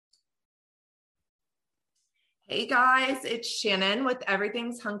Hey guys, it's Shannon with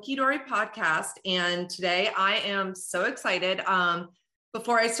Everything's Hunky Dory podcast. And today I am so excited.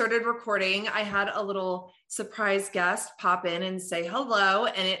 Before I started recording, I had a little surprise guest pop in and say hello,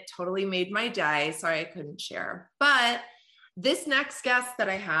 and it totally made my day. Sorry I couldn't share. But this next guest that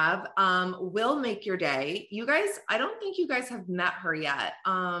I have will make your day. You guys, I don't think you guys have met her yet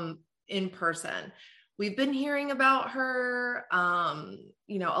in person. We've been hearing about her,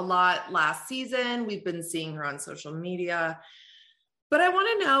 a lot last season. We've been seeing her on social media, but I want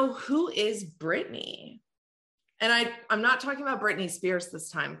to know, who is Brittany? And I'm not talking about Britney Spears this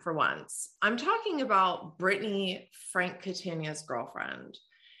time for once. I'm talking about Brittany, Frank Catania's girlfriend.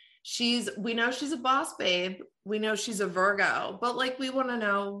 We know she's a boss babe. We know she's a Virgo, but we want to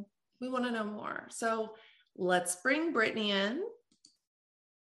know more. So let's bring Brittany in.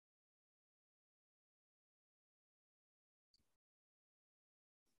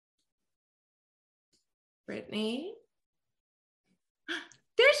 Brittany.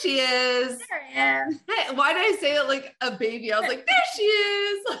 There she is. There I am. Hey, why did I say it like a baby? I was like, there she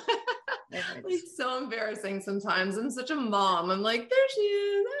is. It's so embarrassing sometimes. I'm such a mom. I'm like, there she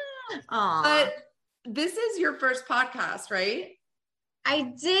is. Aww. But this is your first podcast, right?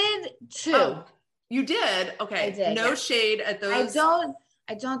 I did too. Oh, you did? Okay. I did, no yeah. shade at those.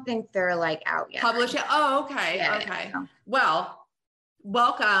 I don't think they're out yet. Published yet? Oh, okay. Yeah, okay. no. Well,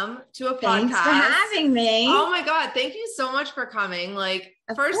 welcome to a podcast. Thanks for having me. Oh my God. Thank you so much for coming.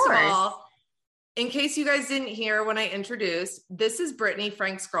 First of all, in case you guys didn't hear when I introduced, this is Brittany,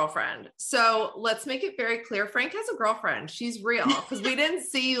 Frank's girlfriend. So let's make it very clear. Frank has a girlfriend. She's real because we didn't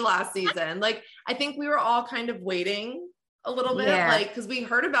see you last season. I think we were all kind of waiting a little bit, because we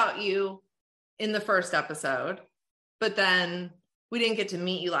heard about you in the first episode, but then we didn't get to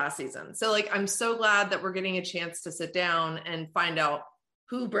meet you last season. So I'm so glad that we're getting a chance to sit down and find out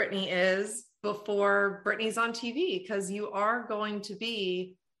who Brittany is before Brittany's on TV, because you are going to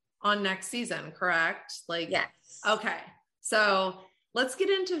be on next season, correct? Yes. Okay. So let's get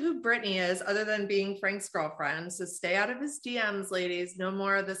into who Brittany is, other than being Frank's girlfriend. So stay out of his DMs, ladies. No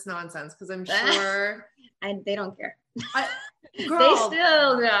more of this nonsense, because I'm sure. And they don't care. Girl, they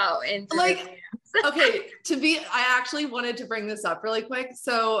still go into okay, I actually wanted to bring this up really quick.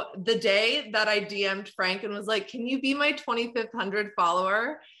 So the day that I DM'd Frank and was like, can you be my 2500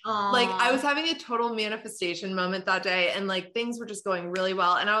 follower? Aww. I was having a total manifestation moment that day, and things were just going really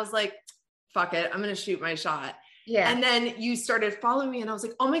well. And I was like, fuck it, I'm going to shoot my shot. Yeah. And then you started following me, and I was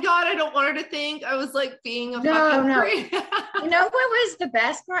like, oh my God, I don't want her to think I was being a fucking crazy. You know what was the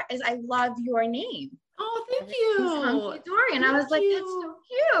best part is I love your name. Oh, thank you. Hunky Dory. And I was like, that's so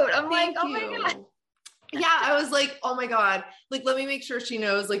cute. I'm like, oh my God. Yeah, I was like, oh my God. Let me make sure she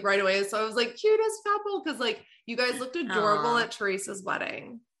knows right away. So I was like, cutest couple. Because you guys looked adorable at Teresa's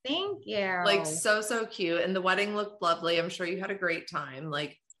wedding. Thank you. So cute. And the wedding looked lovely. I'm sure you had a great time.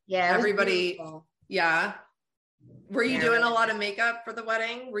 Yeah, everybody. Yeah. Were you doing a lot of makeup for the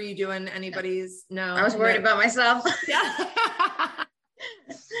wedding? Were you doing anybody's? No. I was worried about myself. Yeah.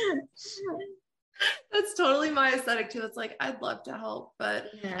 That's totally my aesthetic too. It's I'd love to help, but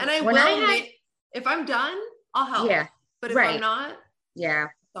and if I'm done, I'll help. Yeah. But if I'm not,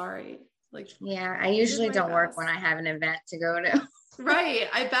 sorry. I usually don't work when I have an event to go to. Right.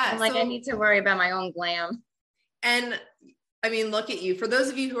 I bet. I'm I need to worry about my own glam. And I mean, look at you. For those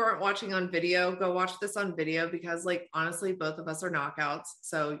of you who aren't watching on video, go watch this on video, because honestly, both of us are knockouts.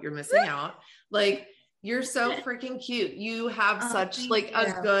 So you're missing out. You're so freaking cute. You have such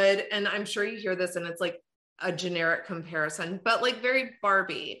a good, and I'm sure you hear this and it's a generic comparison, but very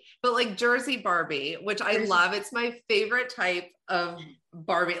Barbie, but Jersey Barbie, which I love. It's my favorite type of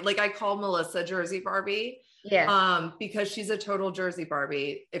Barbie. I call Melissa Jersey Barbie. Yeah. Because she's a total Jersey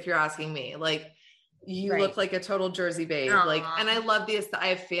Barbie. If you're asking me, you look like a total Jersey babe. Aww. And I love I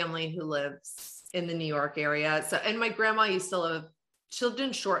have family who lives in the New York area. So, and my grandma used to live, she lived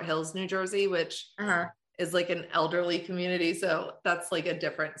in Short Hills, New Jersey, which is an elderly community. So that's a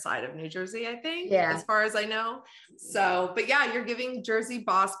different side of New Jersey, I think, as far as I know. So, but yeah, you're giving Jersey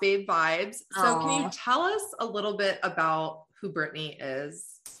boss babe vibes. So Aww. Can you tell us a little bit about who Brittany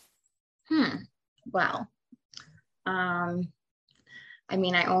is? Well, I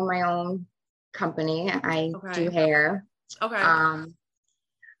mean, I own my own company. I do hair. Okay.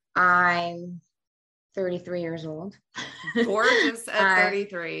 I'm 33 years old. Gorgeous at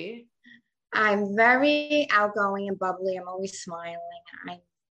 33. I'm very outgoing and bubbly. I'm always smiling. I'm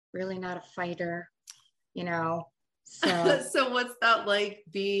really not a fighter, so. So what's that like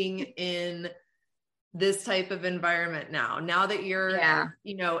being in this type of environment now that you're,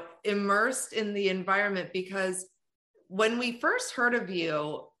 immersed in the environment? Because when we first heard of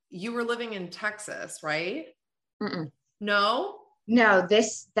you, you were living in Texas, right? Mm-mm. No? No,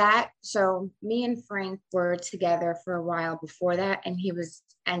 so me and Frank were together for a while before that, and he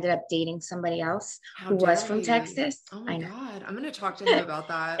ended up dating somebody else who was from Texas. Oh my God. I'm going to talk to him about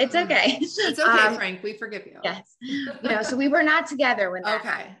that. It's okay. It's okay, Frank. We forgive you. Yes. So we were not together when that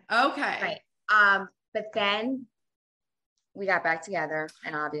happened. Okay. Right. But then we got back together,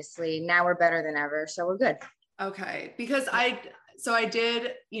 and obviously now we're better than ever. So we're good. Okay. Because I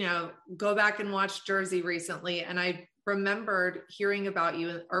did, go back and watch Jersey recently, and I remembered hearing about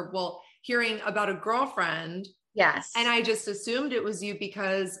you hearing about a girlfriend. Yes. And I just assumed it was you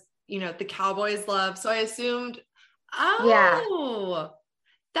because, the Cowboys love. So I assumed, that,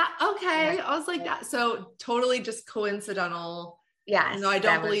 okay. Yeah. I was like that. So totally just coincidental. Yes. No, I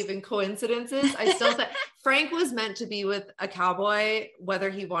don't believe in coincidences. I still think Frank was meant to be with a cowboy, whether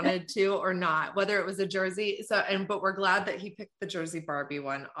he wanted to or not, whether it was a jersey. But we're glad that he picked the Jersey Barbie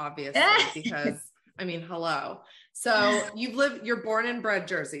one, obviously, because I mean, hello. So you're born and bred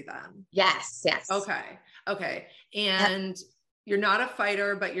Jersey then? Yes. Okay. And you're not a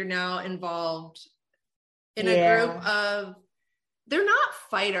fighter, but you're now involved in a group of, they're not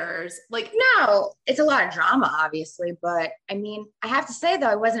fighters. No, it's a lot of drama, obviously. But I mean, I have to say though,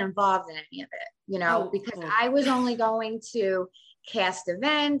 I wasn't involved in any of it, because I was only going to cast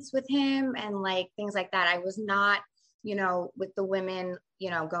events with him and things like that. I was not, with the women,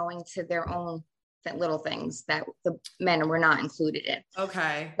 going to their own little things that the men were not included in.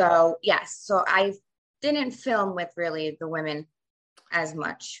 Okay. So yes. So I didn't film with really the women as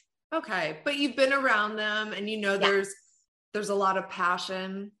much. Okay. But you've been around them and there's a lot of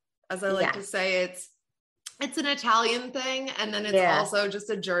passion, as I like to say. It's an Italian thing. And then it's also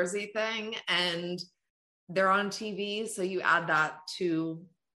just a Jersey thing, and they're on TV. So you add that to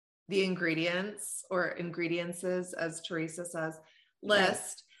the ingredients as Teresa says,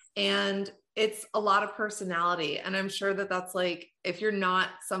 list. Right. And it's a lot of personality. And I'm sure that that's if you're not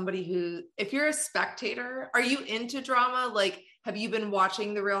somebody if you're a spectator, are you into drama? Have you been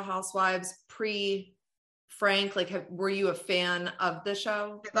watching The Real Housewives Frank? Were you a fan of the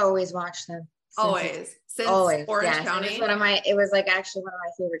show? I've always watched them. Since Orange County? It was actually one of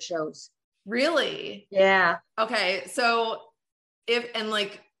my favorite shows. Really? Yeah. Okay. So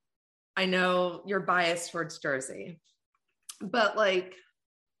I know you're biased towards Jersey, but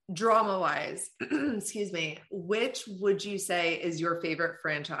drama wise, excuse me, which would you say is your favorite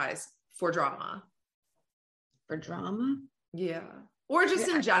franchise for drama? For drama? Yeah. Or just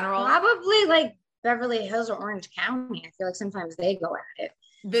in general? Probably Beverly Hills or Orange County. I feel like sometimes they go at it.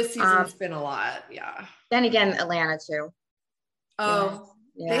 This season's been a lot. Yeah. Then again, Atlanta too. Oh,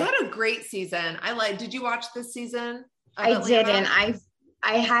 yeah. They had a great season. Did you watch this season? I didn't.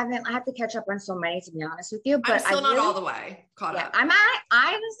 I haven't. I have to catch up on so many, to be honest with you. But I'm still not all the way caught up.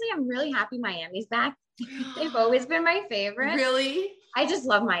 I'm really happy Miami's back. They've always been my favorite. Really? I just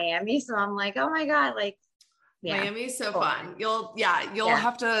love Miami. So I'm oh my God, Miami's so fun. You'll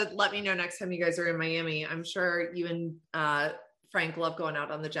have to let me know next time you guys are in Miami. I'm sure you and Frank love going out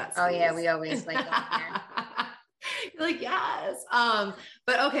on the jet skis. Oh yeah, we always going there. You're yes.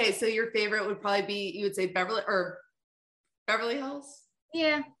 But okay, so your favorite would probably be, you would say Beverly Hills?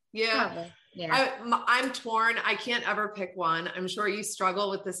 Yeah. Probably. Yeah. I'm torn. I can't ever pick one. I'm sure you struggle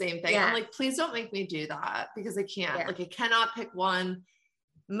with the same thing. Yeah. I'm please don't make me do that, because I can't. I cannot pick one.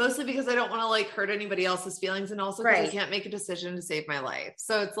 Mostly because I don't want to hurt anybody else's feelings, and also because I can't make a decision to save my life.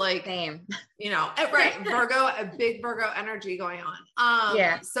 So it's same. Right. Virgo, a big Virgo energy going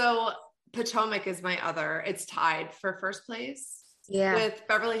on. So Potomac is my other. It's tied for first place with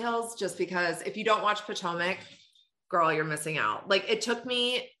Beverly Hills, just because if you don't watch Potomac, girl, you're missing out. It took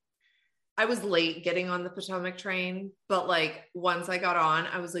me, I was late getting on the Potomac train, but once I got on,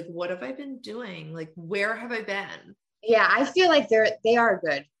 I was what have I been doing? Where have I been? Yeah, I feel they are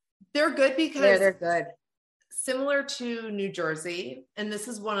good. They're good because they're good. Similar to New Jersey. And this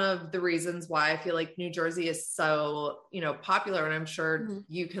is one of the reasons why I feel New Jersey is so, popular. And I'm sure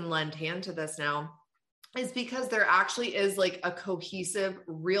you can lend hand to this now, is because there actually is a cohesive,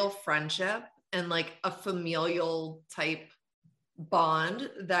 real friendship and a familial type bond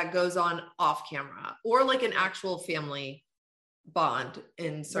that goes on off camera, or an actual family bond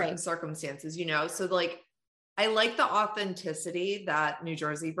in certain circumstances, So I like the authenticity that New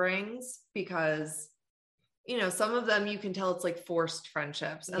Jersey brings, because, some of them you can tell it's forced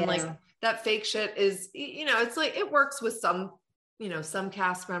friendships, and that fake shit is, it's it works with some, some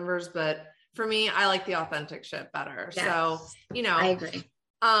cast members, but for me, I like the authentic shit better. Yes. So, I agree.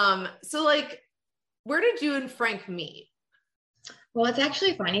 So where did you and Frank meet? Well, it's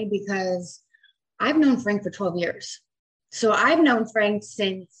actually funny because I've known Frank for 12 years. So I've known Frank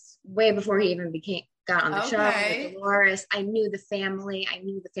since way before he even got on the show with Okay. Dolores. I knew the family. I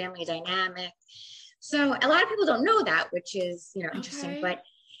knew the family dynamic. So a lot of people don't know that, which is, interesting. Okay. But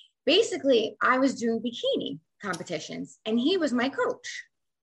basically, I was doing bikini competitions and he was my coach.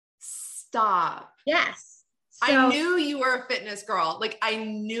 Stop. Yes. I So, knew you were a fitness girl. Like I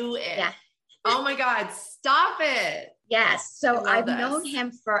knew it. yeah. Oh my God, stop it. Yes. I So love I've this. known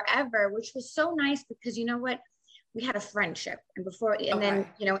him forever, which was so nice because you know what? We had a friendship and then,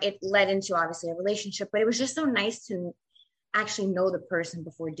 it led into obviously a relationship, but it was just so nice to actually know the person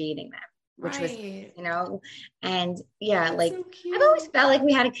before dating them, which was, Right. and yeah, That's like so I've always cute. felt like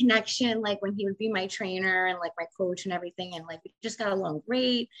we had a connection, like when he would be my trainer and like my coach and everything. And like, we just got along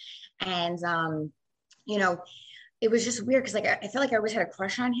great. And, you know, it was just weird because like I felt like I always had a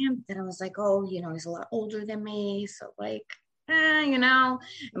crush on him. But then I was like, oh, he's a lot older than me. So like, am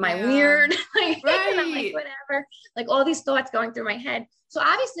I Yeah. weird? Like, and I'm like, Right. whatever. Like all these thoughts going through my head. So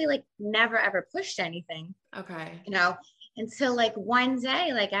obviously, like never ever pushed anything, Okay. until like one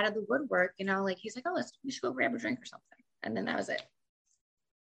day, like out of the woodwork, like he's like, oh, we should go grab a drink or something. And then that was it.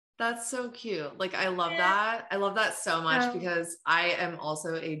 That's so cute. Like I love Yeah. that. I love that so much So because I am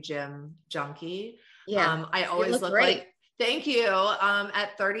also a gym junkie. yeah, I you always look look great. like, thank you.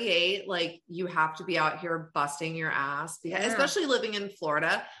 At 38, like you have to be out here busting your ass because Yeah. especially living in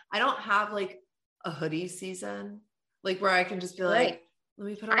Florida, I don't have like a hoodie season, like where I can just be Right. like, let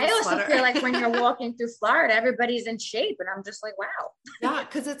me put on a I also sweater. feel like when you're walking through Florida, everybody's in shape. And I'm just like, wow. Yeah,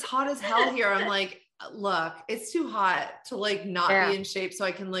 because it's hot as hell here. I'm like, look, it's too hot to like not be Yeah. in shape so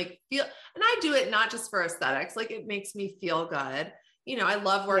I can like feel, and I do it not just for aesthetics, like it makes me feel good. I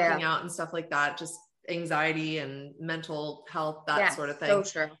love Yeah. working out and stuff like that, just anxiety and mental health, that Yeah. sort of So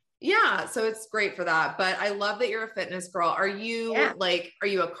thing. true. Yeah, so it's great for that. But I love that you're a fitness girl. Are you Yeah. are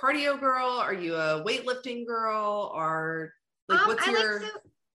you a cardio girl? Are you a weightlifting girl? Or like what's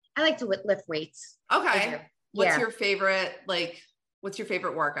I like to lift weights. okay. What's Yeah. your favorite what's your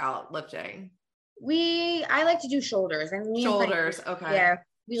favorite workout lifting? I like to do shoulders, and me and Frank, Shoulders. Okay. yeah,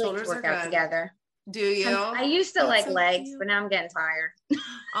 we like to Shoulders are work out good. together. Do you? I used to That's like so legs, cute. but now I'm getting tired.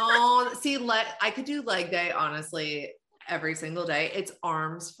 Oh, see, I could do leg day, honestly, every single day. It's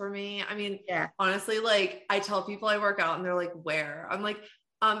arms for me. I mean, Yeah. honestly, like I tell people I work out and they're like, where? I'm like,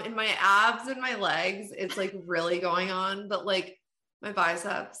 in my abs and my legs, it's like really going on, but like my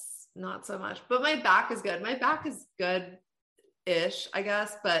biceps, not so much. But my back is good. My back is good ish, I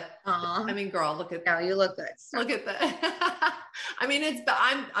guess. But I mean, girl, No, you look good. So. look at that. I mean,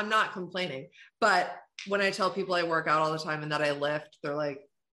 I'm not complaining, but when I tell people I work out all the time and that I lift, they're like,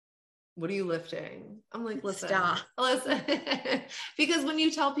 what are you lifting? I'm like, listen, Stop. listen. Because when you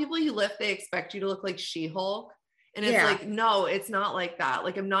tell people you lift, they expect you to look like She-Hulk. And it's Yeah. like, no, it's not like that.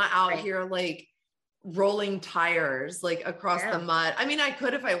 Like, I'm not out Right. here like rolling tires like across the mud. I mean, I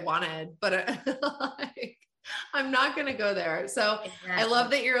could if I wanted, but like, I'm not going to go there. So Exactly. I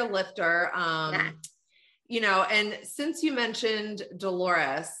love that you're a lifter. Yeah. And since you mentioned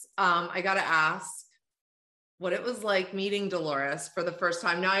Dolores, I got to ask what it was like meeting Dolores for the first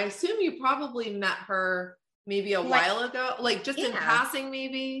time. Now, I assume you probably met her maybe a while ago, like just in passing,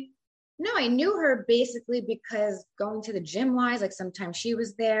 maybe. No, I knew her basically because going to the gym wise, like sometimes she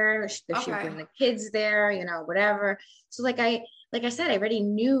was there, she would bring the kids there, whatever. So like I said, I already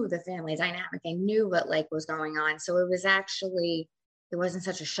knew the family dynamic. I knew what like was going on. So it wasn't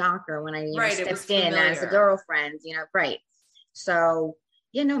such a shocker when I stepped in as a girlfriend, right. So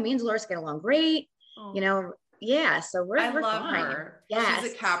me and Dolores get along great, yeah. So we're love fine. her. Yes.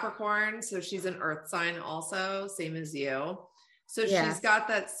 She's a Capricorn, so she's an earth sign also, same as you. So yes. she's got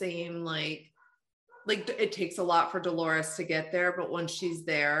that same like it takes a lot for Dolores to get there, but when she's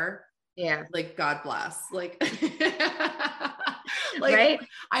there, like God bless. Like right?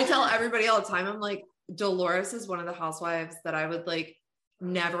 I tell everybody all the time, I'm like, Dolores is one of the housewives that I would like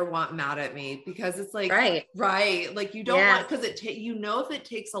never want mad at me because it's like right. Like you don't want because if it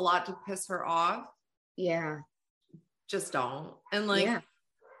takes a lot to piss her off. Yeah. Just don't. And like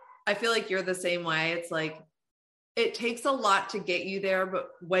I feel like you're the same way. It's like it takes a lot to get you there, but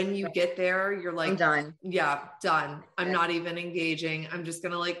when you get there, you're like, I'm done. Yeah, done. I'm not even engaging. I'm just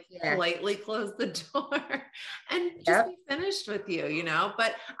going to like politely close the door and just be finished with you,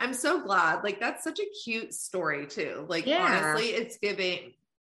 but I'm so glad. Like, that's such a cute story too. Like, honestly, it's giving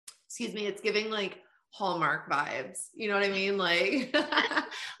like Hallmark vibes. You know what I mean? Like,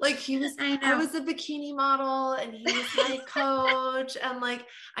 like I was a bikini model and he was my coach and like,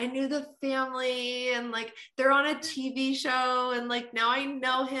 I knew the family and like, they're on a TV show and like, now I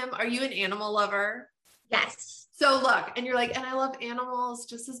know him. Are you an animal lover? Yes. So look, and you're like, and I love animals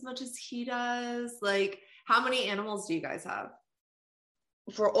just as much as he does. Like, how many animals do you guys have?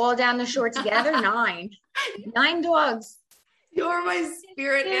 If we're all down the shore together, 9 dogs. You're my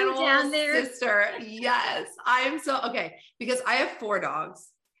spirit animal down there. sister. Yes. I am so okay because I have 4 dogs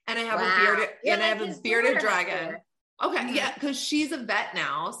and I have a bearded dragon. Okay. Mm-hmm. Yeah. Cause she's a vet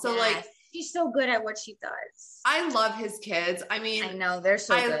now. So like she's so good at what she does. I love his kids. I mean, I know they're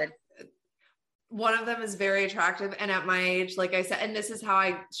so good. One of them is very attractive. And at my age, like I said, and this is how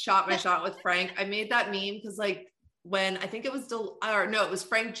I shot my shot with Frank. I made that meme because like when I think it was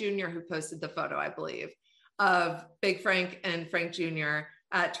Frank Jr. who posted the photo, I believe, of Big Frank and Frank Jr.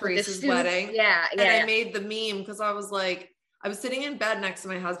 at Teresa's wedding. Yeah. And I made the meme because I was like, I was sitting in bed next to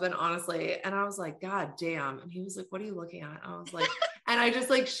my husband, honestly. And I was like, God damn. And he was like, what are you looking at? And I was like, and I just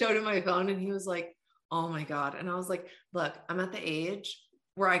like showed him my phone and he was like, oh my God. And I was like, look, I'm at the age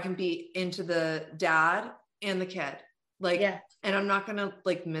where I can be into the dad and the kid. Like, and I'm not going to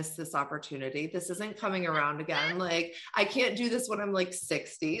like miss this opportunity. This isn't coming around again. Like, I can't do this when I'm like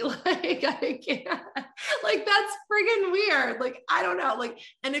 60. Like, I can't, like, that's friggin' weird. Like, I don't know. Like,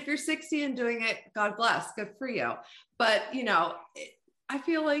 and if you're 60 and doing it, God bless, good for you. But, you know, I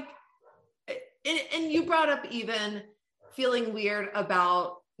feel like, and you brought up even feeling weird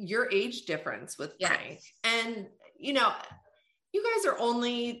about your age difference with Frank. And, you know, you guys are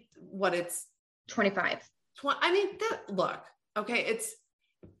only it's 25. I mean, look, okay. It's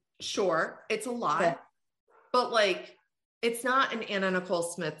a lot, but like, it's not an Anna Nicole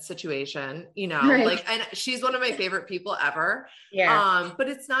Smith situation, you know, like, and she's one of my favorite people ever. Yeah. But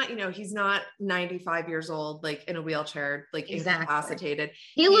it's not, you know, he's not 95 years old, like in a wheelchair, like incapacitated.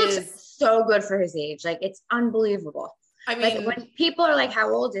 He looks so good for his age. Like, it's unbelievable. I mean, like, when people are like,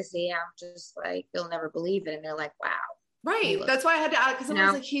 how old is he? I'm just like, they'll never believe it. And they're like, wow. Right. That's why I had to add, because I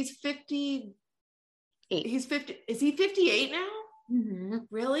was like, he's 50. He's 50. Is he 58 now? Mm-hmm.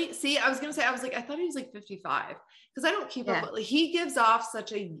 Really? See, I was going to say, I was like, I thought he was like 55 because I don't keep up. But like, he gives off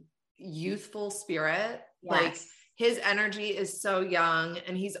such a youthful spirit. Yes. Like his energy is so young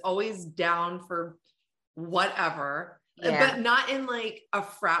and he's always down for whatever, but not in like a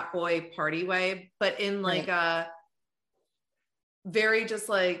frat boy party way, but in like a very just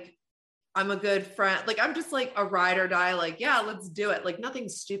like, I'm a good friend. Like, I'm just like a ride or die. Like, yeah, let's do it. Like nothing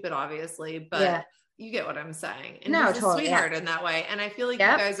stupid, obviously, but you get what I'm saying. And he's a sweetheart in that way. And I feel like you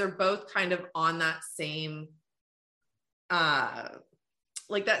guys are both kind of on that same,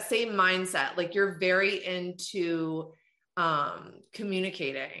 like that same mindset. Like you're very into,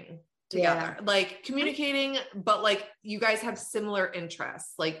 communicating together, like communicating, but like you guys have similar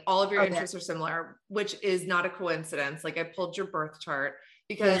interests. Like all of your interests are similar, which is not a coincidence. Like I pulled your birth chart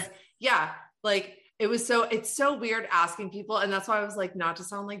because like it's so weird asking people. And that's why I was like, not to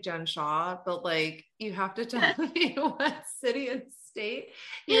sound like Jen Shaw, but like, you have to tell me what city and state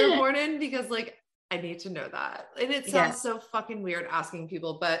you're born in, because like, I need to know that. And it sounds so fucking weird asking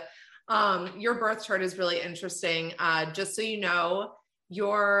people, but, your birth chart is really interesting. Just so you know,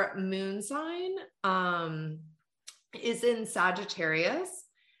 your moon sign, is in Sagittarius.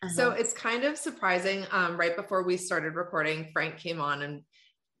 So it's kind of surprising. Right before we started recording, Frank came on and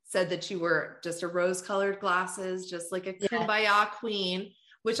said that you were just a rose-colored glasses, just like a kumbaya queen,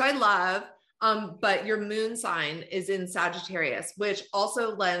 which I love. But your moon sign is in Sagittarius, which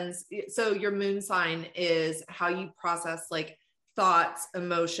also lends. So your moon sign is how you process like thoughts,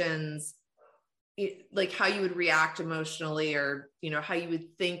 emotions, like how you would react emotionally, or, you know, how you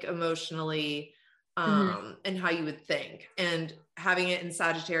would think emotionally, and how you would think. And having it in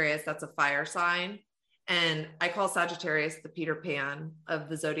Sagittarius, that's a fire sign. And I call Sagittarius the Peter Pan of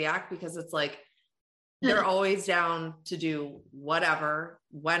the zodiac, because it's like, they're always down to do whatever,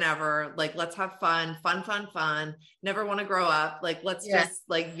 whenever, like, let's have fun, never want to grow up. Like, let's just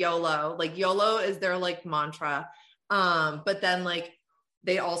like YOLO, like YOLO is their like mantra. But then like,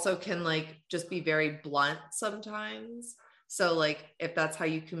 they also can like just be very blunt sometimes. So like, if that's how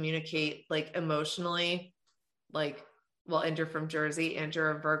you communicate, like emotionally, like, well, and you're from Jersey and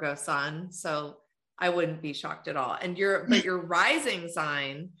you're a Virgo sun, so I wouldn't be shocked at all. And your rising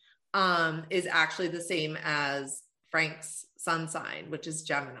sign, is actually the same as Frank's sun sign, which is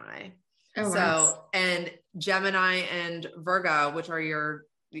Gemini. And Gemini and Virgo, which are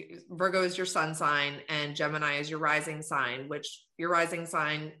Virgo is your sun sign and Gemini is your rising sign, which your rising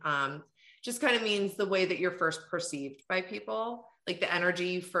sign, just kind of means the way that you're first perceived by people, like the energy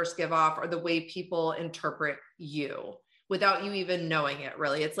you first give off, or the way people interpret you without you even knowing it,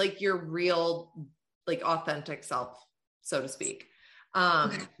 really. It's like your real, like authentic self, so to speak.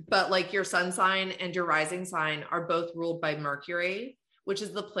 But like your sun sign and your rising sign are both ruled by Mercury, which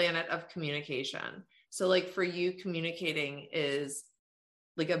is the planet of communication. So like for you, communicating is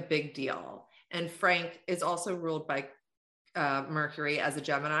like a big deal. And Frank is also ruled by Mercury as a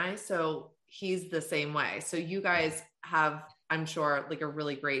Gemini. So he's the same way. So you guys have, I'm sure, like a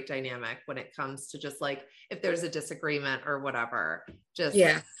really great dynamic when it comes to just like, if there's a disagreement or whatever, just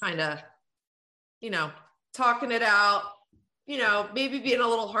kind of, talking it out, maybe being a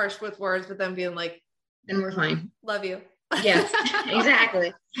little harsh with words, but then being like, then we're fine. Love you. Yeah,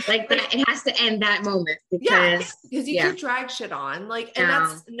 exactly. Like that, it has to end that moment because you can drag shit on. Like,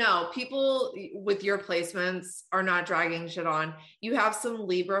 and people with your placements are not dragging shit on. You have some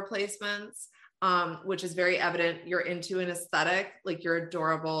Libra placements, which is very evident. You're into an aesthetic, like you're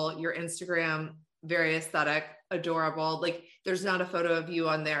adorable. Your Instagram, very aesthetic, adorable. Like there's not a photo of you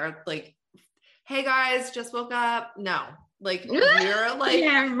on there. Like, hey guys, just woke up. No, like you're like,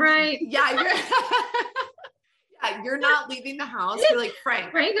 yeah, right. Yeah, you're not leaving the house. You're like,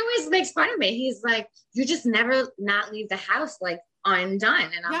 Frank always makes fun of me. He's like, you just never not leave the house like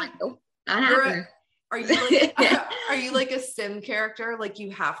undone. And I'm like, nope, not happening. Are you like a sim character? Like you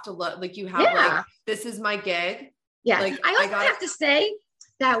have to look, like you have like, this is my gig. Yeah. Like, I also have to say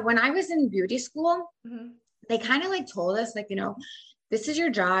that when I was in beauty school, they kind of like told us like, this is your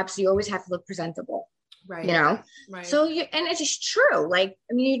job. So you always have to look presentable. Right. Right. So and it's just true. Like,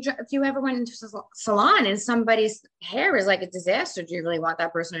 I mean, if you ever went into a salon and somebody's hair is like a disaster, do you really want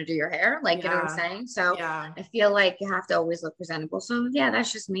that person to do your hair? Like, you know what I'm saying? So I feel like you have to always look presentable. So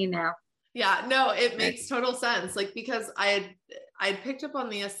that's just me now. Yeah, no, it makes total sense. Like, because I had picked up on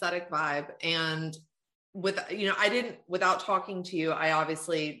the aesthetic vibe, and without talking to you, I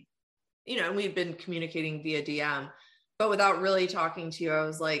obviously, we've been communicating via DM, but without really talking to you, I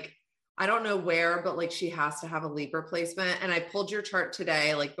was like, I don't know where, but like she has to have a Libra placement. And I pulled your chart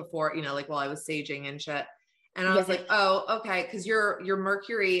today, like before, like while I was saging and shit. And I was like, oh, okay. Cause your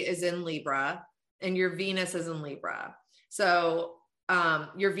Mercury is in Libra and your Venus is in Libra. So,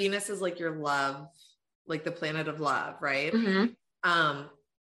 your Venus is like your love, like the planet of love. Right. And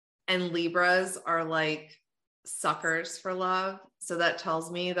Libras are like suckers for love. So that tells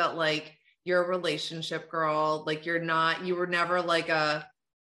me that like you're a relationship girl. Like you were never like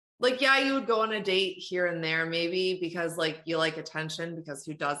you would go on a date here and there, maybe because like you like attention, because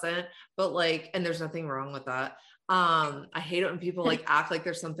who doesn't? But like, and there's nothing wrong with that. I hate it when people like act like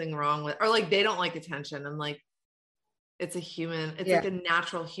there's something wrong with, or like they don't like attention. I'm like, it's like a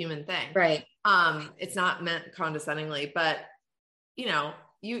natural human thing. Right. It's not meant condescendingly, but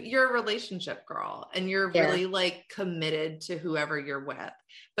you're a relationship girl and you're really like committed to whoever you're with,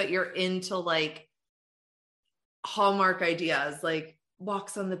 but you're into like Hallmark ideas, like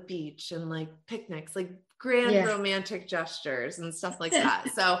walks on the beach and like picnics, like grand romantic gestures and stuff like that.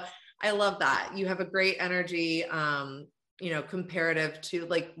 So I love that. You have a great energy, comparative to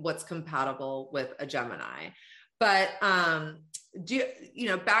like what's compatible with a Gemini. But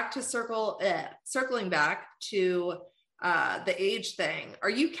back to circling back to the age thing. Are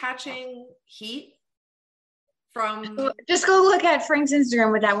you catching heat from? Just go look at Frank's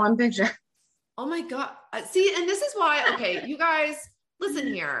Instagram with that one picture. Oh my God. See, and this is why, okay, you guys,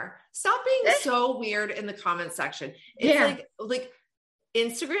 listen here. Stop being so weird in the comment section. It's like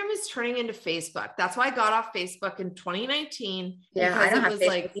Instagram is turning into Facebook. That's why I got off Facebook in 2019. Yeah, I don't have Facebook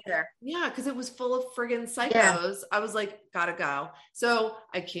like, either. Yeah, because it was full of friggin' psychos. Yeah. I was like, gotta go. So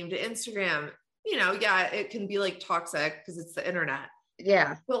I came to Instagram. It can be like toxic because it's the internet.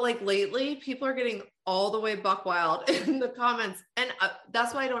 Yeah. But like lately, people are getting all the way buck wild in the comments. And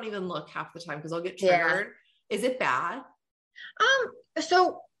that's why I don't even look half the time, because I'll get triggered. Yeah. Is it bad?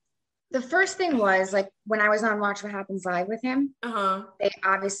 So the first thing was like when I was on Watch What Happens Live with him, they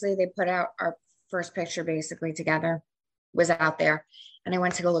put out our first picture basically together, was out there. And I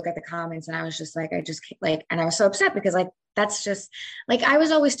went to go look at the comments and I was just like, and I was so upset because like, that's just like, I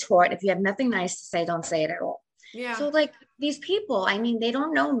was always taught, if you have nothing nice to say, don't say it at all. Yeah. So like these people, I mean, they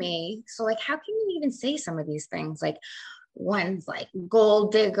don't know me. So like, how can you even say some of these things? Like one's like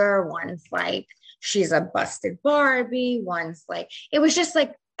gold digger, one's like, she's a busted Barbie. One's like, it was just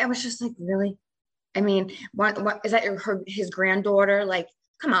like, really? I mean, what is that his granddaughter? Like,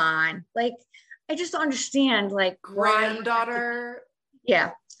 come on. Like, I just don't understand. Like granddaughter.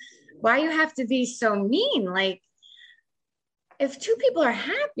 Why you have to be so mean? Like, if two people are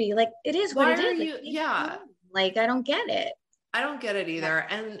happy, like it is what it is. Like, I don't get it. I don't get it either.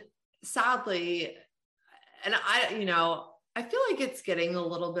 And sadly, and I feel like it's getting a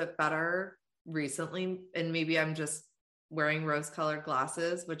little bit better recently. And maybe I'm just wearing rose-colored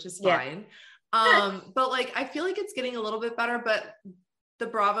glasses, which is fine. But like, I feel like it's getting a little bit better, but the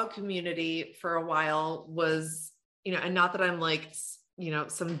Bravo community for a while was, and not that I'm like,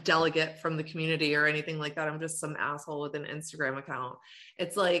 some delegate from the community or anything like that. I'm just some asshole with an Instagram account.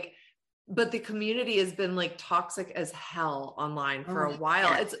 It's like but the community has been like toxic as hell online for a while.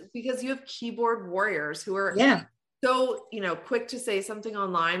 Yeah. It's because you have keyboard warriors who are so, quick to say something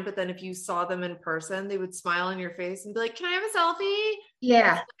online, but then if you saw them in person, they would smile in your face and be like, can I have a selfie?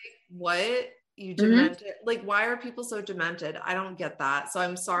 Yeah. Like, what? You demented? Like, why are people so demented? I don't get that. So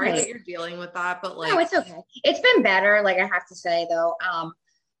I'm sorry that you're dealing with that, but like, no, it's okay. It's been better. Like I have to say though,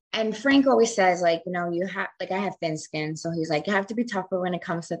 and Frank always says, like, you have, like, I have thin skin. So he's like, you have to be tougher when it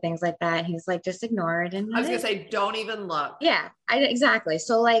comes to things like that. And he's like, just ignore it. And I was going to say, don't even look. Yeah, exactly.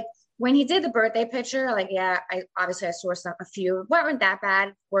 So like when he did the birthday picture, like, I saw a few weren't that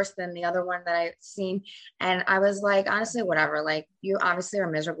bad, worse than the other one that I've seen. And I was like, honestly, whatever. Like you obviously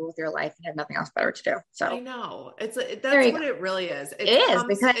are miserable with your life and have nothing else better to do. So I know that's what it really is. It is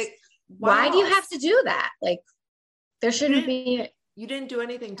because why do you have to do that? Like there shouldn't be. You didn't do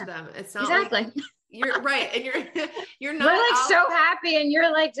anything to them. It's not exactly. Like you're right. And you're not we're like so happy and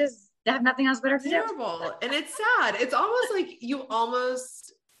you're like, just have nothing else better to do. And it's sad. It's almost like you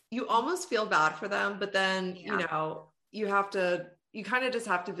almost feel bad for them, but then, you kind of just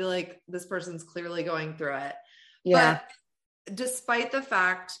have to be like, this person's clearly going through it. Yeah. But despite the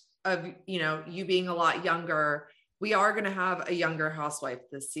fact of, you being a lot younger, we are going to have a younger housewife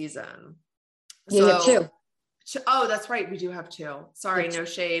this season. You have two. Oh, that's right. We do have two. Sorry, no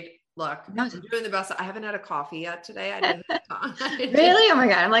shade. Look, no. I'm doing the best. I haven't had a coffee yet today. I didn't have time. Really? Oh my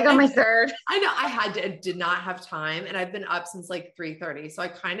God. I'm like on my third. I know. I did not have time, and I've been up since like 3:30. So I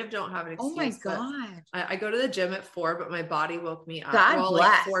kind of don't have an excuse. Oh my God. I go to the gym at 4, but my body woke me up. God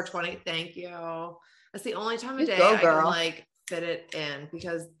bless. Like 4:20. Thank you. That's the only time of day I can like fit it in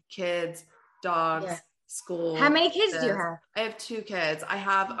because kids, dogs, school. How many kids do you have? I have 2 kids. I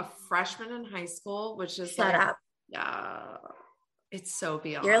have a freshman in high school, which is Shut up. Yeah. It's so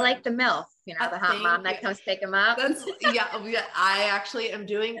beyond. You're like the MILF, the hot mom that comes pick him up. That's I actually am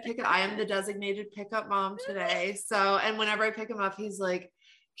doing pickup. I am the designated pickup mom today. So, and whenever I pick him up, he's like,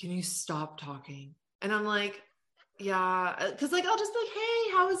 can you stop talking? And I'm like, yeah. Cause like, I'll just be like,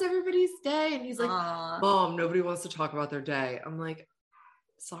 hey, how was everybody's day? And he's like, Mom, nobody wants to talk about their day. I'm like,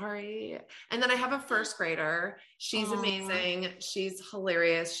 sorry. And then I have a first grader. She's amazing. She's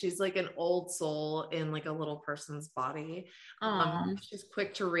hilarious. She's like an old soul in like a little person's body. She's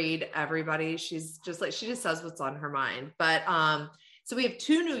quick to read everybody. She's just like, she just says what's on her mind. But, so we have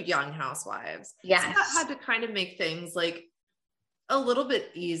 2 new young housewives. Yes. So that had to kind of make things like a little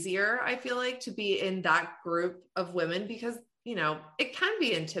bit easier, I feel like, to be in that group of women because, it can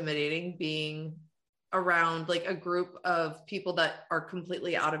be intimidating being around like a group of people that are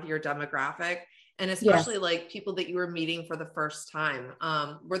completely out of your demographic. And especially like people that you were meeting for the first time.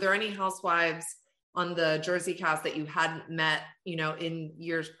 Were there any housewives on the Jersey cast that you hadn't met, in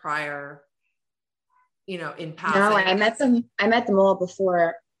years prior, in passing? No, I met them all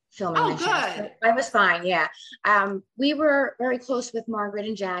before filming. Oh, good. So I was fine. Yeah. We were very close with Margaret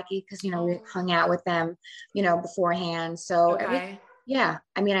and Jackie because, we hung out with them, beforehand. So yeah.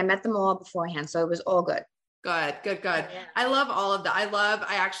 I mean, I met them all beforehand, so it was all good. Good. Yeah. I love all of that.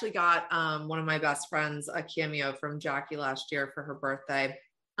 I actually got one of my best friends a cameo from Jackie last year for her birthday.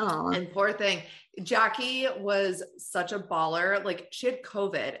 Oh, and poor thing, Jackie was such a baller. Like she had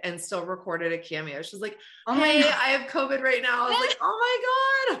COVID and still recorded a cameo. She's like, hey, I have COVID right now. I was like,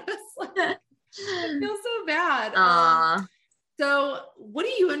 oh my God. I was like, I feel so bad. So what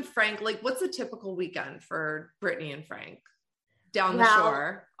do you and Frank, like, what's a typical weekend for Brittany and Frank? Down the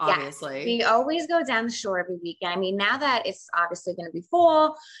shore, obviously. Yes, we always go down the shore every weekend. I mean, now that it's obviously going to be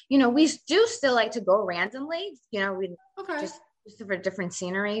fall, we do still like to go randomly. We just for different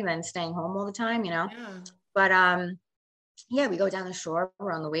scenery than staying home all the time. Yeah. But we go down the shore.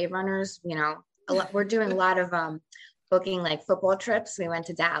 We're on the Wave Runners. We're doing a lot of booking like football trips. We went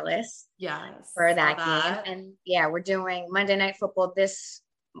to Dallas. Yes, for that game, and we're doing Monday Night Football this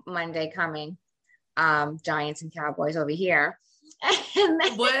Monday coming. Giants and Cowboys over here.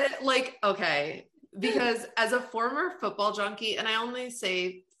 Okay, because as a former football junkie, and I only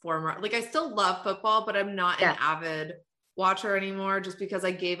say former, like I still love football, but I'm not an avid watcher anymore just because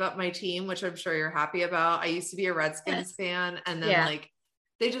I gave up my team, which I'm sure you're happy about. I used to be a Redskins fan, and then like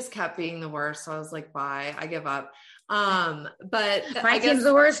they just kept being the worst. So I was like, bye, I give up. But my team's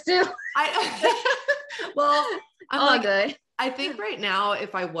the worst too. I'm good. I think right now,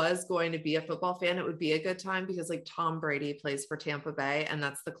 if I was going to be a football fan, it would be a good time because like Tom Brady plays for Tampa Bay and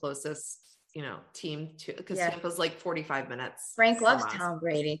that's the closest, team to, because Tampa's like 45 minutes. Frank loves Tom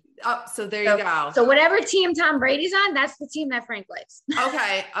Brady. Oh, so there you go. So whatever team Tom Brady's on, that's the team that Frank likes.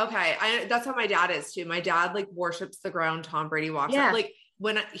 Okay. That's how my dad is too. My dad like worships the ground Tom Brady walks on. Like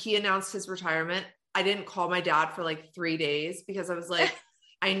when he announced his retirement, I didn't call my dad for like 3 days because I was like,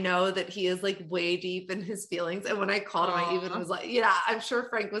 I know that he is like way deep in his feelings. And when I called him, I even was like, yeah, I'm sure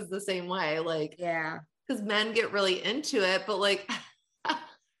Frank was the same way. Like, yeah, because men get really into it, but like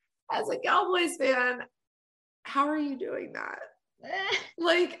as a Cowboys fan, how are you doing that?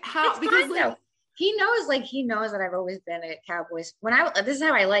 Like how, it's because fine like, though. He knows that I've always been a Cowboys. This is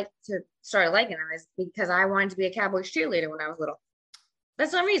how I like to start liking them, is because I wanted to be a Cowboys cheerleader when I was little.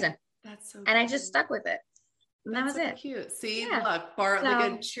 That's some reason. that's so And I cute. just stuck with it. And that was So it. cute. See, Yeah. look, like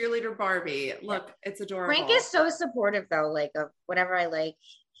a cheerleader Barbie. Look, it's adorable. Frank is so supportive though, like of whatever I like.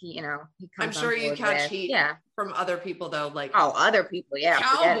 He comes I'm sure you catch with. heat from other people though, like other people, yeah.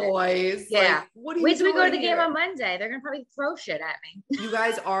 Cowboys. Yeah. Like, what are you Wait till we go to the here? game on Monday. They're gonna probably throw shit at me. You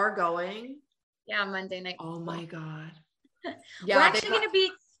guys are going? Yeah, Monday night. Oh my God. Yeah,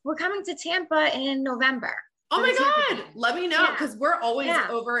 we're coming to Tampa in November. Oh my God. Let me know. Cause we're always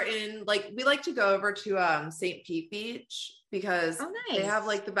over in we like to go over to St. Pete Beach because they have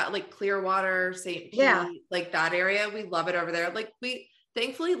like Clearwater, St. Pete, like that area. We love it over there. Like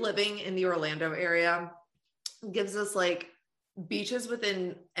thankfully living in the Orlando area gives us like beaches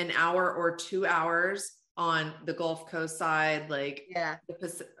within an hour or 2 hours on the Gulf Coast side, like the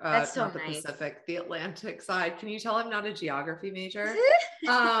Pacific, that's so not the nice. Pacific, the Atlantic side. Can you tell I'm not a geography major?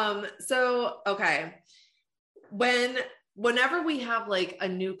 So okay. Whenever we have like a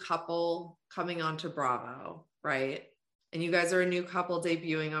new couple coming onto Bravo, right? And you guys are a new couple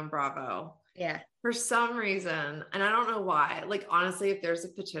debuting on Bravo. Yeah. For some reason, and I don't know why, like honestly, if there's a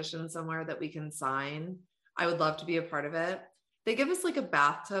petition somewhere that we can sign, I would love to be a part of it. They give us like a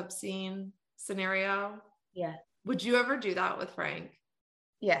bathtub scene scenario. Yeah. Would you ever do that with Frank?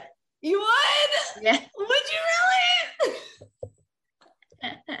 Yeah. You would? Yeah. Would you really?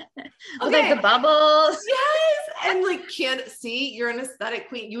 With like the bubbles. Yes. And like you're an aesthetic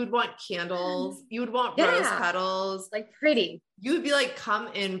queen. You would want candles. You would want rose petals. Like pretty. You would be like, come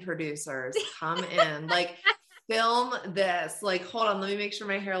in, producers. Come in. Like film this. Like, hold on, let me make sure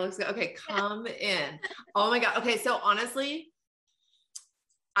my hair looks good. Okay, come in. Oh my God. Okay, so honestly,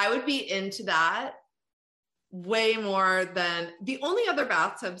 I would be into that way more than the only other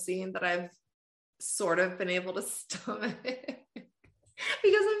bathtub scene that I've sort of been able to stomach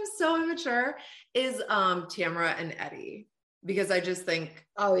because I'm so immature is Tamara and Eddie, because I just think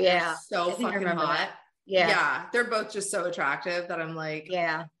so fucking hot. That. Yeah, they're both just so attractive that I'm like,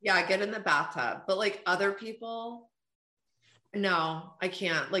 yeah, get in the bathtub. But like other people, no, I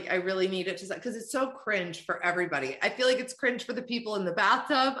can't. Like I really need it to, because it's so cringe for everybody. I feel like it's cringe for the people in the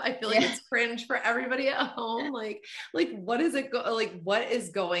bathtub. I feel like it's cringe for everybody at home. Like what is it what is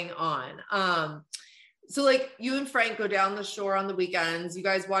going on? So like you and Frank go down the shore on the weekends. You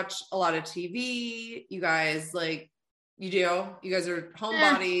guys watch a lot of TV. You guys you do. You guys are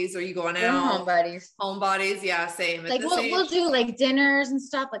homebodies. Are you going out? Homebodies. Yeah, same. Like we'll do like dinners and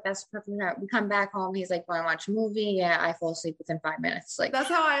stuff. Like that's perfect. We come back home. He's like, "Want to watch a movie?" Yeah, I fall asleep within 5 minutes. Like that's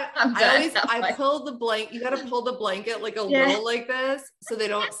how I pull the blanket. You got to pull the blanket like a little like this so they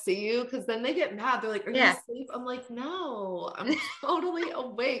don't see you, because then they get mad. They're like, "Are you asleep?" I'm like, "No, I'm totally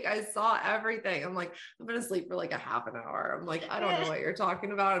awake. I saw everything." I'm like, "I'm gonna sleep for like a half an hour." I'm like, "I don't know what you're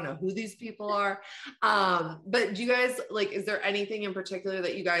talking about. I don't know who these people are." But do you guys like, is there anything in particular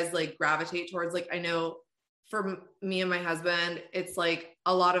that you guys like gravitate towards? Like, I know for me and my husband, it's like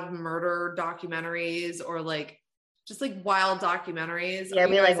a lot of murder documentaries or like just like wild documentaries. Yeah,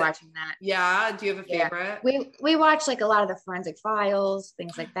 we like watching that. Yeah. Do you have a favorite? We watch like a lot of the Forensic Files,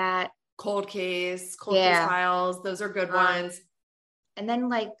 things like that. Cold Case Files. Those are good ones. And then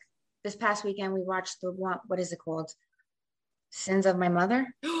like this past weekend, we watched the one, what is it called? Sins of My Mother.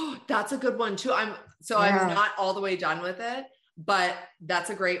 That's a good one too. I'm not all the way done with it, but that's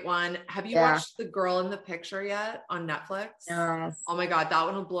a great one. Have you watched The Girl in the Picture yet on Netflix? No. Oh my God, that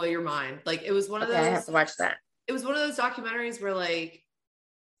one will blow your mind. Like it was one of those. I have to watch that. It was one of those documentaries where like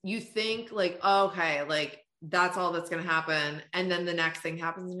you think like, oh, okay, like that's all that's gonna happen, and then the next thing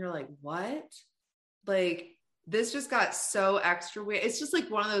happens, and you're like, what? Like this just got so extra weird. It's just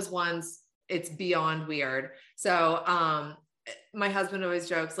like one of those ones. It's beyond weird. So my husband always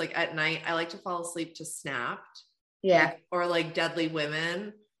jokes like at night I like to fall asleep to Snapped, or like Deadly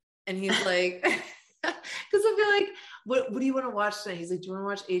Women, and he's like, because I'll be like, what do you want to watch tonight? He's like, do you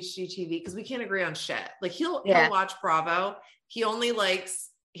want to watch HGTV? Because we can't agree on shit. Like he'll watch Bravo. He likes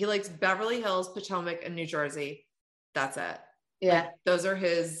Beverly Hills, Potomac, and New Jersey. That's it. Yeah, like, those are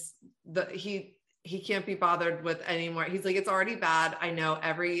he can't be bothered with anymore. He's like, it's already bad. I know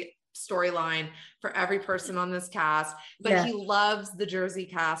every storyline for every person on this cast, but he loves the Jersey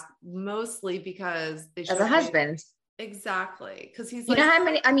cast mostly because they as a husband. Exactly. Because he's You like, know how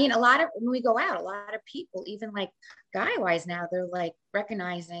many, I mean, a lot of, when we go out, a lot of people, even like guy wise now, they're like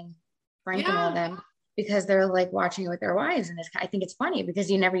recognizing Frank and all yeah, them because they're like watching it with their wives. And I think it's funny because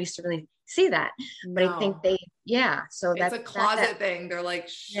you never used to really see that. But I think no, yeah. So it's that, a closet thing. They're like,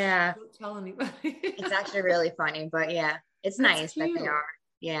 shh, yeah, don't tell anybody. it's actually really funny. But yeah, it's That's nice that they cute. are.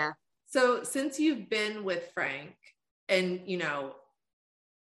 Yeah. So since you've been with Frank and, you know,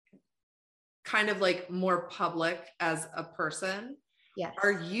 kind of like more public as a person, Yes.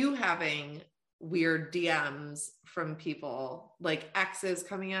 are you having weird DMs from people like exes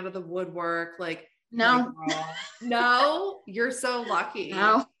coming out of the woodwork? Like, No, no, you're so lucky.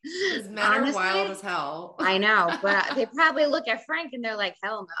 no. Because men are wild Honestly, as hell. I know, but they probably look at Frank and they're like,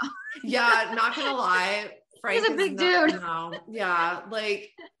 hell no. Yeah, not gonna lie. Frank He's a is big not, dude. no, yeah, like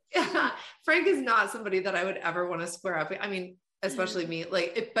Frank is not somebody that I would ever want to square up. I mean, especially me,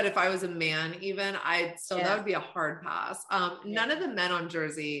 like, but if I was a man, even I'd still, that would be a hard pass. None of the men on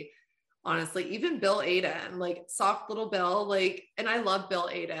Jersey, honestly, even Bill Aiden, like soft little Bill, like, and I love Bill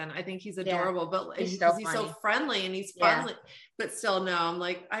Aiden. I think he's adorable, but He's he's so friendly and he's fun, Yeah. but still, no, I'm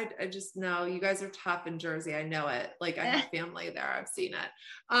like, I just know you guys are tough in Jersey. I know it. Like, I have family there. I've seen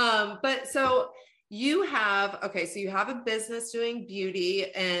it. But so you have, okay, so you have a business doing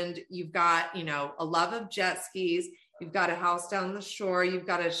beauty and you've got, you know, a love of jet skis. You've got a house down the shore. You've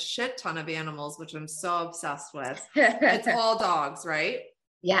got a shit ton of animals, which I'm so obsessed with. It's all dogs, right?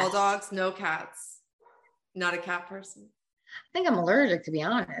 Yes. All dogs, no cats. Not a cat person. I think I'm allergic, to be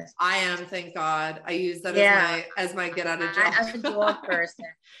honest. I am, thank God. I use that as my get out of jail. I'm a dog person.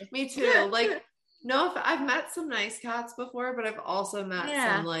 Me too. Like, no, I've met some nice cats before, but I've also met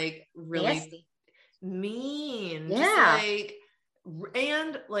some like really nasty, mean. Yeah. Just like,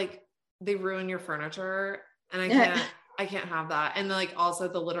 and like they ruin your furniture, and I can't have that. And like also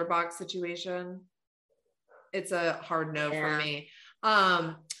the litter box situation. It's a hard no for me.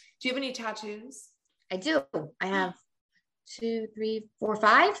 Do you have any tattoos? I do. I have 2, 3, 4,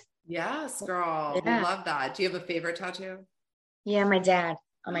 5. Yes, girl. We love that. Do you have a favorite tattoo? Yeah, my dad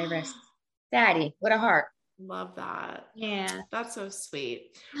on my wrist. Daddy, what a heart. Love that. Yeah. That's so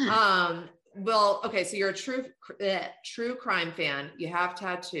sweet. Well, okay, so you're a true crime fan. You have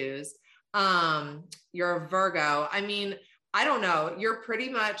tattoos. You're a Virgo. I mean, I don't know. You're pretty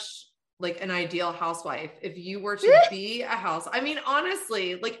much like an ideal housewife. If you were to be a house, I mean,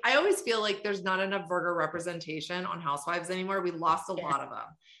 honestly, like I always feel like there's not enough Virgo representation on housewives anymore. We lost a lot of them.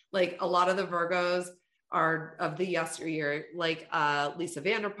 Like a lot of the Virgos are of the yesteryear, like Lisa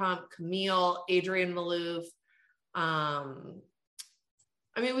Vanderpump, Camille, Adrienne Maloof. I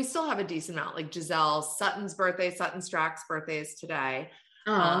mean, we still have a decent amount, like Giselle, Sutton Strack's birthday is today.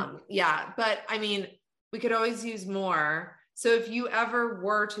 Yeah, but I mean, we could always use more. So if you ever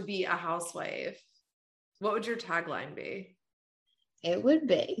were to be a housewife, what would your tagline be? It would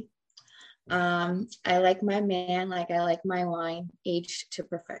be, I like my man like I like my wine, aged to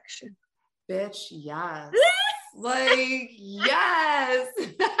perfection. Bitch, yes. Like, yes.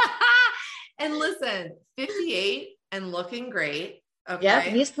 And listen, 58 and looking great. Okay. Yep,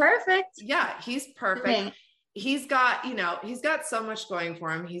 he's perfect. Yeah, he's perfect. Okay. He's got, you know, he's got so much going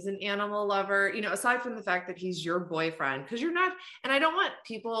for him. He's an animal lover, you know, aside from the fact that he's your boyfriend, because you're not, and I don't want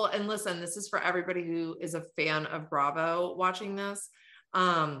people, and listen, this is for everybody who is a fan of Bravo watching this.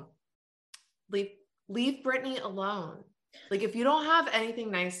 Leave Brittany alone. Like, if you don't have anything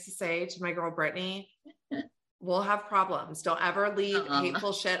nice to say to my girl Brittany, we'll have problems. Don't ever leave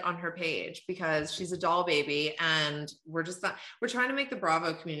hateful shit on her page, because she's a doll baby, and we're trying to make the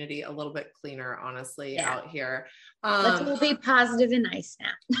Bravo community a little bit cleaner, honestly, out here. Let's all be positive and nice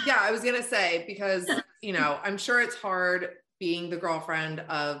now. Yeah, I was gonna say, because you know, I'm sure it's hard being the girlfriend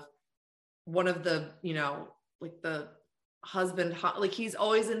of one of the, you know, like the husband, like he's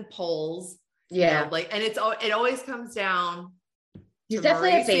always in polls. Yeah, you know, like, and it always comes down He's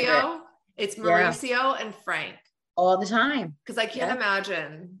definitely Mauricio. A favorite. It's Mauricio and Frank all the time, because I can't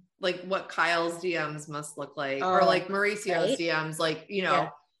imagine like what Kyle's DMs must look like, or like Mauricio's DMs, like, you know.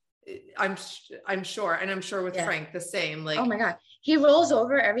 I'm sure, and I'm sure with Frank the same. Like, oh my God, he rolls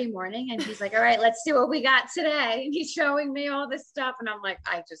over every morning and he's like, all right, let's see what we got today, and he's showing me all this stuff, and I'm like,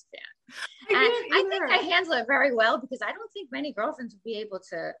 I just can't. I think I handle it very well, because I don't think many girlfriends would be able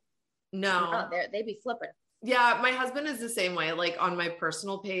to. No, they'd be flipping. Yeah, my husband is the same way. Like on my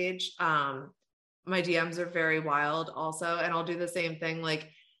personal page, my DMs are very wild also. And I'll do the same thing. Like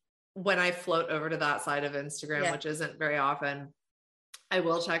when I float over to that side of Instagram, which isn't very often, I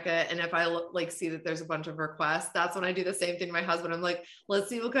will check it. And if I like see that there's a bunch of requests, that's when I do the same thing to my husband. I'm like, let's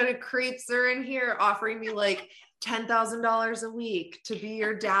see what kind of creeps are in here offering me like $10,000 a week to be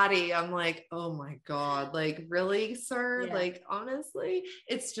your daddy. I'm like, oh my God, like really, sir? Yeah. Like, honestly,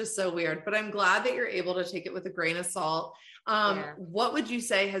 it's just so weird, but I'm glad that you're able to take it with a grain of salt. What would you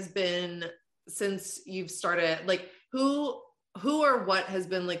say has been, since you've started, like who or what has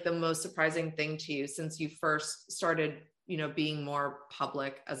been like the most surprising thing to you since you first started, being more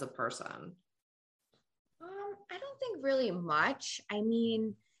public as a person? I don't think really much. I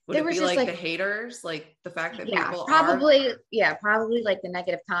mean, would it be like the haters, like the fact that people probably like the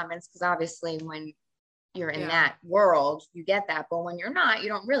negative comments, because obviously when you're in that world, you get that, but when you're not, you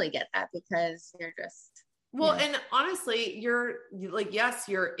don't really get that because you're just and honestly, you're like, yes,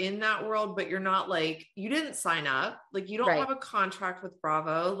 you're in that world, but you're not like, you didn't sign up, like you don't have a contract with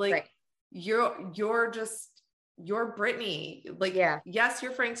Bravo, like you're Brittany, like, yes,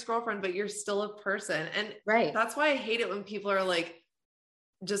 you're Frank's girlfriend, but you're still a person. And that's why I hate it when people are like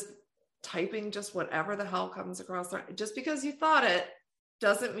just typing just whatever the hell comes across there. Just because you thought it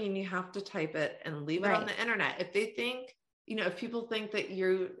doesn't mean you have to type it and leave it on the internet. If they think, if people think that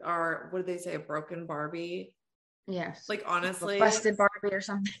you are, what do they say, a broken Barbie? Yes. Like, honestly, a busted Barbie or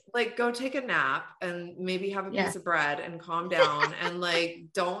something. Like, go take a nap and maybe have a piece of bread and calm down and like,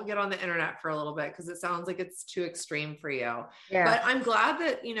 don't get on the internet for a little bit, because it sounds like it's too extreme for you. Yeah. But I'm glad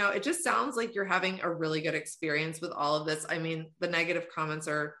that, it just sounds like you're having a really good experience with all of this. I mean, the negative comments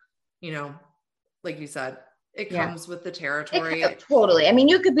are, like you said, it comes with the territory. Totally. I mean,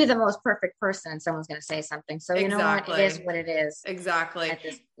 you could be the most perfect person and someone's going to say something. So you know what? It is what it is. Exactly.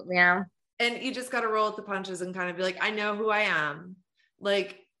 And you just got to roll with the punches and kind of be like, I know who I am.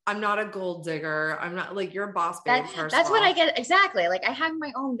 Like, I'm not a gold digger. I'm not like, you're a boss babe. That's what I get. Exactly. Like, I have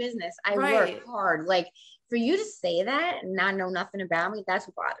my own business. I work hard. Like, for you to say that and not know nothing about me, that's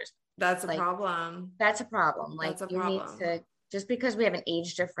what bothers me. That's a problem. That's a problem. Like, you need to, just because we have an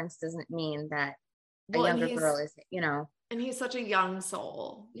age difference doesn't mean that a younger girl is, And he's such a young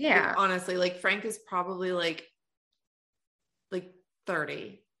soul. Yeah. Like, honestly, like Frank is probably like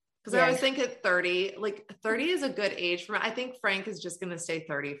 30. Because I always think at 30, like 30 is a good age for me. I think Frank is just going to stay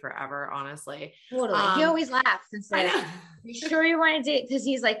 30 forever, honestly. Totally. He always laughs and says, you sure you want to date? Because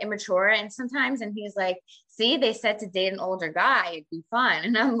he's like immature. And sometimes, and he's like, see, they said to date an older guy, it'd be fun.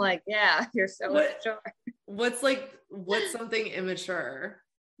 And I'm like, yeah, you're so immature. What's something immature?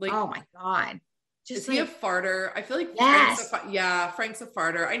 Like, oh my God. Is he a farter? I feel like Frank's a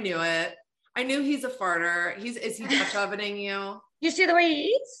farter. I knew it. I knew he's a farter. Is he Dutch ovening you? You see the way he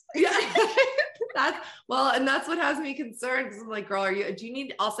eats? Yeah. And that's what has me concerned. Because I'm like, girl,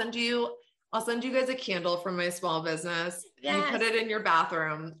 I'll send you guys a candle from my small business. Yes. You put it in your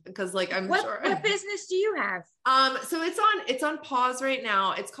bathroom. Because like, what business do you have? So it's on pause right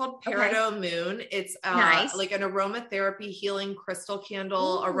now. It's called Peridot Moon. It's nice. Like an aromatherapy healing crystal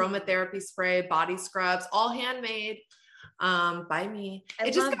candle, aromatherapy spray, body scrubs, all handmade by me.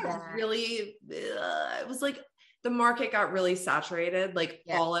 It just got really, it was like, the market got really saturated, like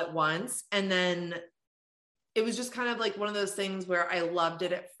all at once. And then it was just kind of like one of those things where I loved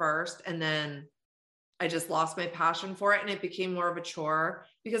it at first. And then I just lost my passion for it. And it became more of a chore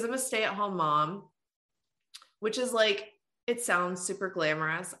because I'm a stay-at-home mom, which is like, it sounds super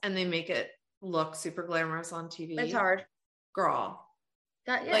glamorous and they make it look super glamorous on TV. It's hard. Girl.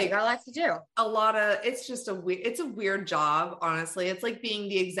 You got a lot to do. It's a weird job, honestly. It's like being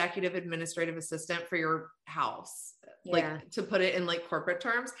the executive administrative assistant for your house, like to put it in like corporate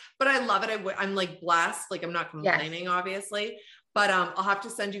terms, but I love it. I'm like blessed. Like I'm not complaining, obviously, but I'll have to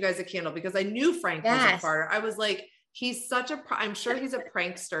send you guys a candle because I knew Frank was a farter. I was like, he's I'm sure he's a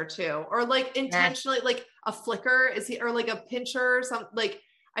prankster too, or like intentionally like a flicker. Is he, or like a pincher or something? Like,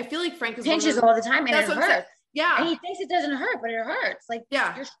 I feel like Frank is pinches all the time and it hurts. Yeah. And he thinks it doesn't hurt, but it hurts. Like,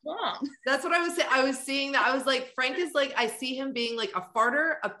 you're strong. That's what I was saying. I was seeing that. I was like, Frank is like, I see him being like a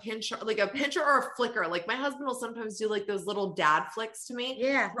farter, a pincher or a flicker. Like my husband will sometimes do like those little dad flicks to me.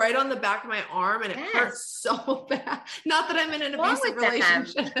 Yeah. Right on the back of my arm. And it hurts so bad. Not that I'm in an abusive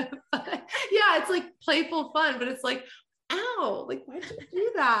relationship. It's like playful fun, but it's like, ow, like, why'd you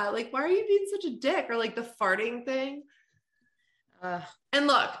do that? Like, why are you being such a dick? Or like the farting thing. And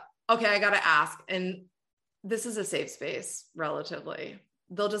look, okay, I got to ask. And this is a safe space, relatively.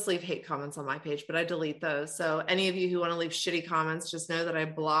 They'll just leave hate comments on my page, but I delete those. So any of you who want to leave shitty comments, just know that I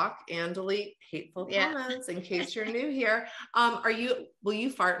block and delete hateful comments in case you're new here. Will you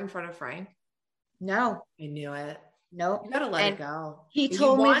fart in front of Frank? No. I knew it. Nope. You gotta let it go. He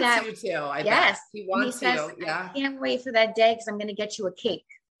told me that. You too, I bet. He wants to. Yeah. I can't wait for that day because I'm going to get you a cake.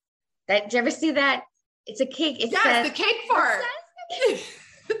 Did you ever see that? It's a cake. It says, the cake fart.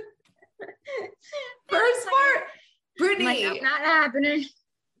 First part, Brittany. Like, not happening.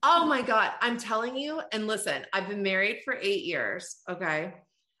 Oh my God. I'm telling you. And listen, I've been married for 8 years. Okay.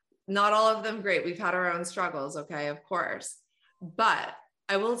 Not all of them great. We've had our own struggles. Okay. Of course. But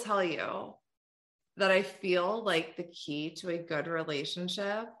I will tell you that I feel like the key to a good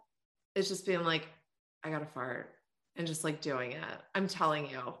relationship is just being like, I got to fart and just like doing it. I'm telling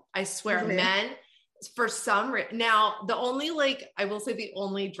you, I swear, men for some now, the only, like, I will say the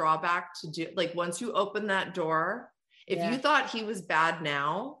only drawback to do, like, once you open that door, if you thought he was bad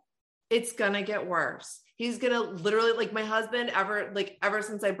now, it's gonna get worse. He's gonna literally, like, my husband ever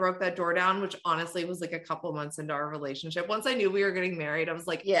since I broke that door down, which honestly was like a couple months into our relationship. Once I knew we were getting married, I was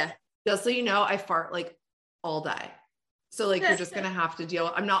like, just so you know, I fart like all day. So like, you're just going to have to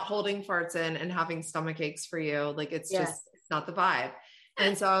deal. I'm not holding farts in and having stomach aches for you. Like, it's just, it's not the vibe.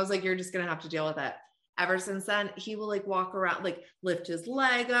 And so I was like, you're just going to have to deal with it. Ever since then, he will like walk around, like lift his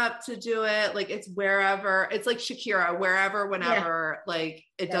leg up to do it. Like, it's wherever, it's like Shakira, wherever, whenever, like,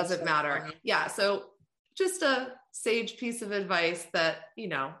 it doesn't matter. Funny. Yeah. So just a sage piece of advice that, you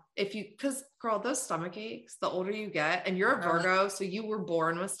know, if you, cause girl, those stomach aches, the older you get, and you're a Virgo, so you were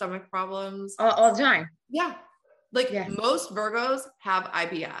born with stomach problems all the time. Yeah. Like most Virgos have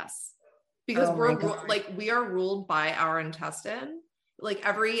IBS because we are ruled by our intestine. Like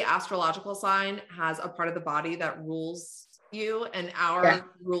every astrological sign has a part of the body that rules you, and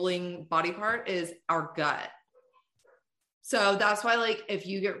our ruling body part is our gut. So that's why, like, if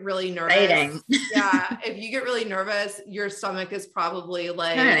you get really nervous, if you get really nervous, your stomach is probably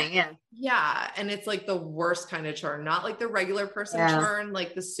like, and it's like the worst kind of churn, not like the regular person churn,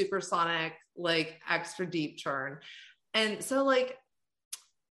 like the supersonic, like extra deep churn. And so, like,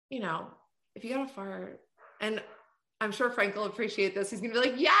 you know, if you got to fart, and I'm sure Frank will appreciate this. He's gonna be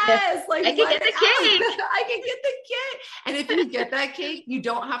like, yes, like I can get the cake. I can get the cake. And if you get that cake, you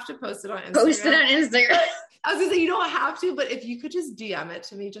don't have to post it on Instagram. Post it on Instagram. I was gonna say, you don't have to, but if you could just DM it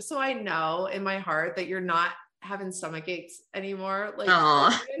to me, just so I know in my heart that you're not having stomach aches anymore. Like,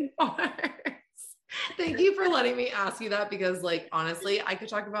 thank you for letting me ask you that, because, like, honestly, I could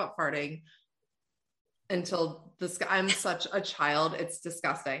talk about farting until this. I'm such a child. It's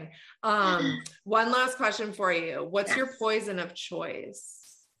disgusting. One last question for you. What's your poison of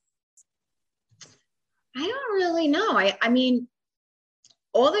choice? I don't really know. I mean,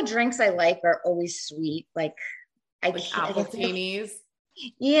 all the drinks I like are always sweet. Like apple teenies.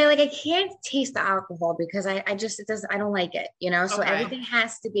 Yeah, like I can't taste the alcohol because I don't like it, you know? So everything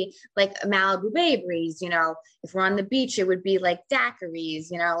has to be like Malibu Bay Breeze, you know? If we're on the beach, it would be like daiquiris,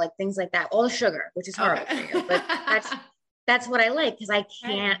 you know, like things like that. All the sugar, which is horrible for you, but that's what I like, because I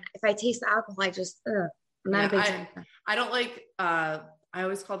can't, if I taste the alcohol, I just, I'm not a big drinker. I don't like, I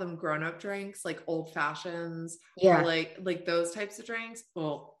always call them grown-up drinks, like old fashions, or like those types of drinks.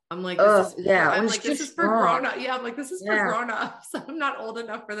 Well, I'm like, this is for grown-up. Yeah, I'm like, this is for grown-ups. I'm not old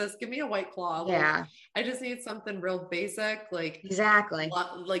enough for this. Give me a White Claw. Like, I just need something real basic, like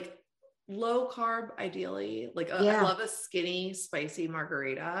like low carb, ideally. Like I love a skinny, spicy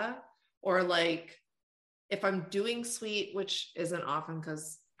margarita, or like if I'm doing sweet, which isn't often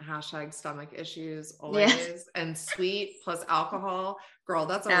because #stomach issues always, and sweet plus alcohol, girl,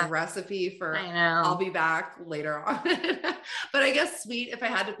 that's a recipe for, I'll be back later on. But I guess sweet, if I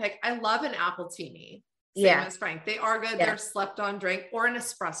had to pick, I love an appletini. Same as Frank. They are good. They're slept on drink, or an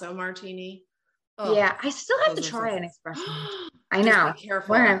espresso martini. Oh, I still have to try an espresso. I know.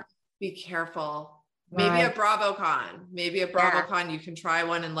 Be careful. Maybe a BravoCon. You can try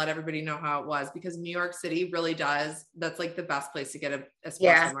one and let everybody know how it was, because New York City really does. That's like the best place to get an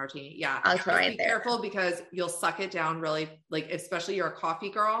espresso martini. Yeah. I'll try it there. Be careful, because you'll suck it down really, like, especially you're a coffee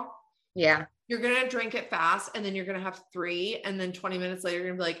girl. Yeah. You're going to drink it fast, and then you're going to have 3. And then 20 minutes later, you're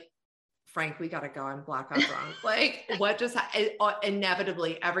going to be like, Frank, we got to go. I'm blackout drunk. Like, what just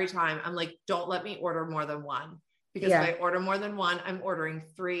inevitably every time I'm like, don't let me order more than one, because if I order more than one, I'm ordering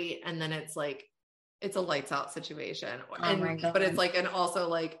 3. And then it's like, it's a lights out situation. But it's like, and also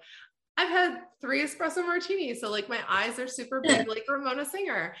like, I've had 3 espresso martinis. So like my eyes are super big, like Ramona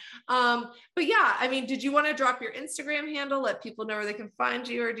Singer. But yeah, I mean, did you want to drop your Instagram handle, let people know where they can find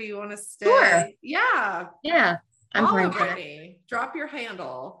you, or do you want to stay? Sure. Yeah. Yeah. I'm Brittany. Drop your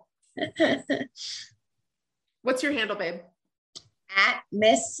handle. What's your handle, babe? At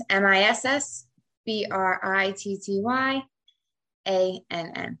Miss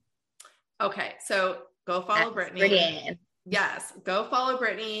MISSBRITTYANN. Okay, so go follow Brittany. Yes, go follow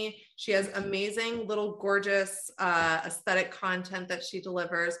Brittany. She has amazing little gorgeous aesthetic content that she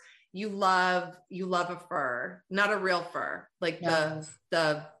delivers. You love a fur, not a real fur, like the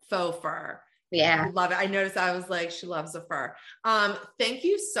faux fur. Yeah. I love it. I noticed I was like, she loves the fur. Thank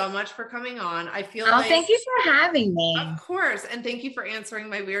you so much for coming on. I feel like thank you for having me. Of course. And thank you for answering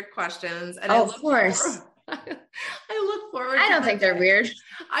my weird questions. And of course. I look forward I don't think they're weird.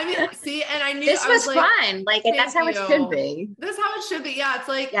 I mean, see, and I knew this was like, fun. Like that's how it should be. This is how it should be. Yeah. It's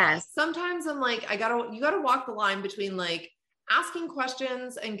like, yes. Sometimes I'm like, you gotta walk the line between like asking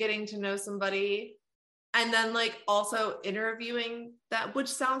questions and getting to know somebody. And then like also interviewing that, which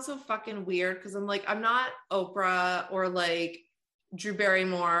sounds so fucking weird. Cause I'm like, I'm not Oprah or like Drew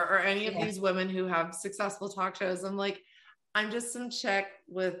Barrymore or any of these women who have successful talk shows. I'm like, I'm just some chick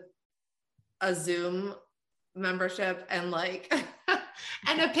with a Zoom membership and like,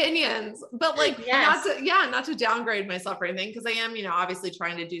 and opinions, but like, not to downgrade myself or anything. Cause I am, obviously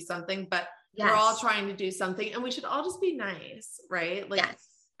trying to do something, but we're all trying to do something and we should all just be nice, right? Like,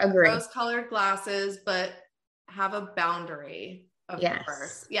 agree. Rose-colored glasses, but have a boundary, of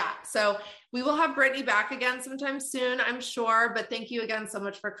course. Yeah. So we will have Brittany back again sometime soon, I'm sure. But thank you again so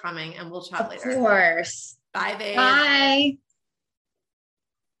much for coming, and we'll chat later. Of course. Bye, babe. Bye.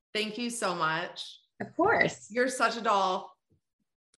 Thank you so much. Of course. You're such a doll.